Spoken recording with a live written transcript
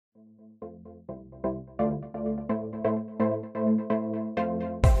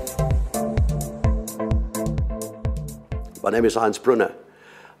My name is Heinz Brunner.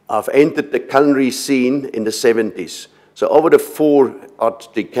 I've entered the culinary scene in the 70s. So over the 4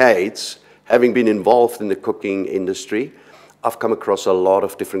 odd decades, having been involved in the cooking industry, I've come across a lot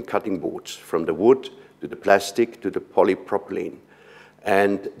of different cutting boards, from the wood to the plastic to the polypropylene.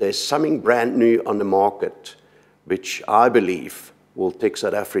 And there's something brand new on the market, which I believe will take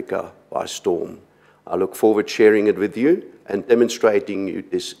South Africa by storm. I look forward to sharing it with you and demonstrating you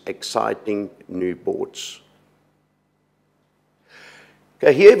these exciting new boards.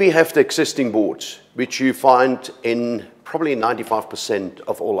 Okay, here we have the existing boards, which you find in probably 95%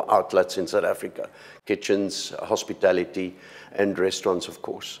 of all outlets in South Africa. Kitchens, hospitality, and restaurants, of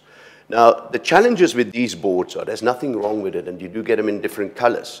course. Now, the challenges with these boards are there's nothing wrong with it, and you do get them in different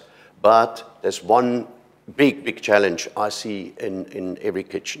colors. But there's one big challenge I see in every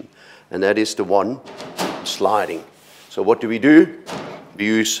kitchen, and that is the one sliding. So what do? We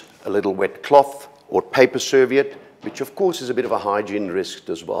use a little wet cloth or paper serviette, which of course is a bit of a hygiene risk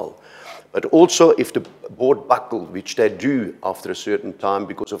as well. But also if the board buckle, which they do after a certain time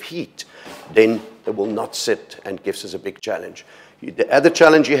because of heat, then they will not sit and gives us a big challenge. The other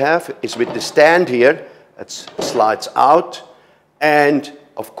challenge you have is with the stand here, it slides out, and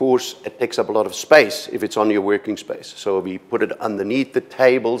of course it takes up a lot of space if it's on your working space. So we put it underneath the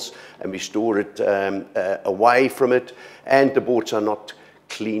tables and we store it away from it, and the boards are not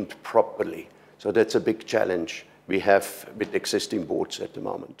cleaned properly. So that's a big challenge we have with existing boards at the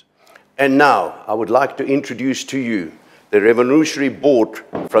moment. And now I would like to introduce to you the revolutionary board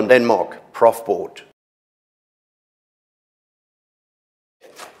from Denmark, Profboard.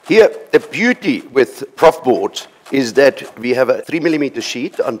 Here, the beauty with Profboard is that we have a 3mm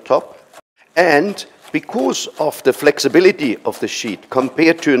sheet on top, and because of the flexibility of the sheet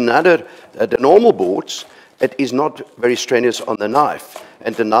compared to the normal boards, it is not very strenuous on the knife,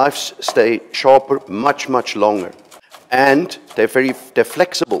 and the knives stay sharper much longer, and they're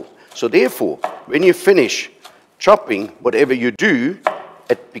flexible. So therefore, when you finish chopping whatever you do,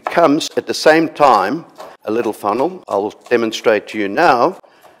 it becomes at the same time a little funnel. I'll demonstrate to you now.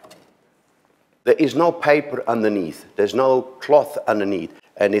 There is no paper underneath, there's no cloth underneath,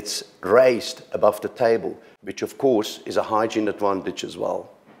 and it's raised above the table, which of course is a hygiene advantage as well.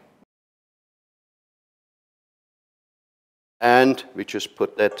 And we just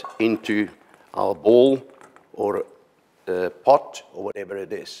put that into our bowl or pot or whatever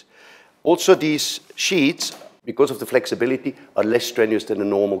it is. Also, these sheets, because of the flexibility, are less strenuous than a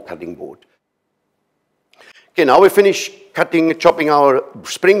normal cutting board. Okay, now we finish chopping our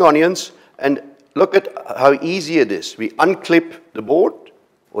spring onions, and look at how easy it is. We unclip the board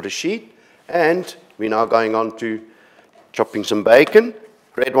or the sheet, and we're now going on to chopping some bacon.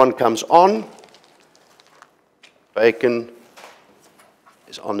 Red one comes on. Bacon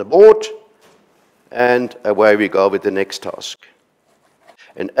is on the board, and away we go with the next task.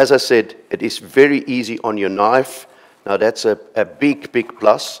 And as I said, it is very easy on your knife. Now that's a big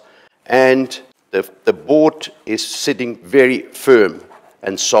plus, and the board is sitting very firm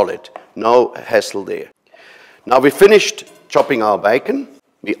and solid. No hassle there. Now we finished chopping our bacon.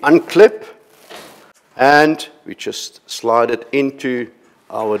 We unclip, and we just slide it into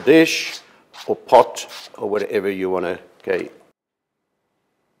our dish or pot or whatever you want to. Okay.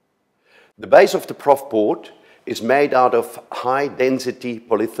 The base of the Profboard is made out of high-density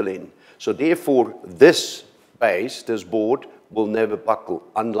polyethylene. So therefore, this base, this board, will never buckle,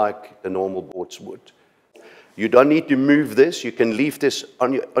 unlike the normal boards would. You don't need to move this. You can leave this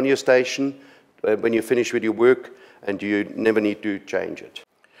on your station when you finish with your work, and you never need to change it.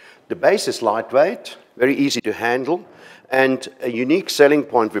 The base is lightweight, very easy to handle, and a unique selling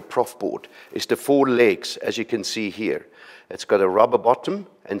point with Profboard is the 4 legs, as you can see here. It's got a rubber bottom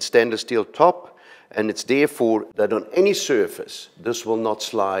and stainless steel top, and it's therefore that on any surface, this will not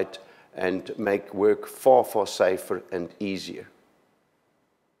slide and make work far safer and easier.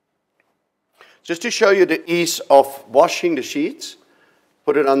 Just to show you the ease of washing the sheets,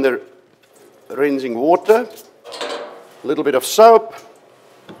 put it under rinsing water, a little bit of soap.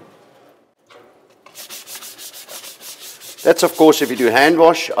 That's of course if you do hand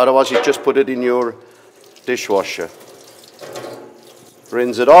wash, otherwise you just put it in your dishwasher.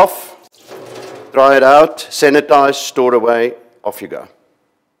 Rinse it off, dry it out, sanitize, store away, off you go.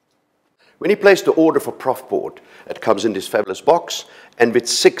 When you place the order for Profboard, it comes in this fabulous box and with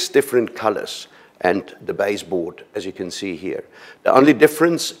 6 different colors and the base board, as you can see here. The only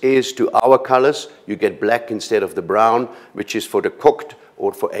difference is to our colors, you get black instead of the brown, which is for the cooked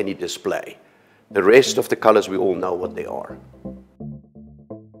or for any display. The rest of the colors, we all know what they are.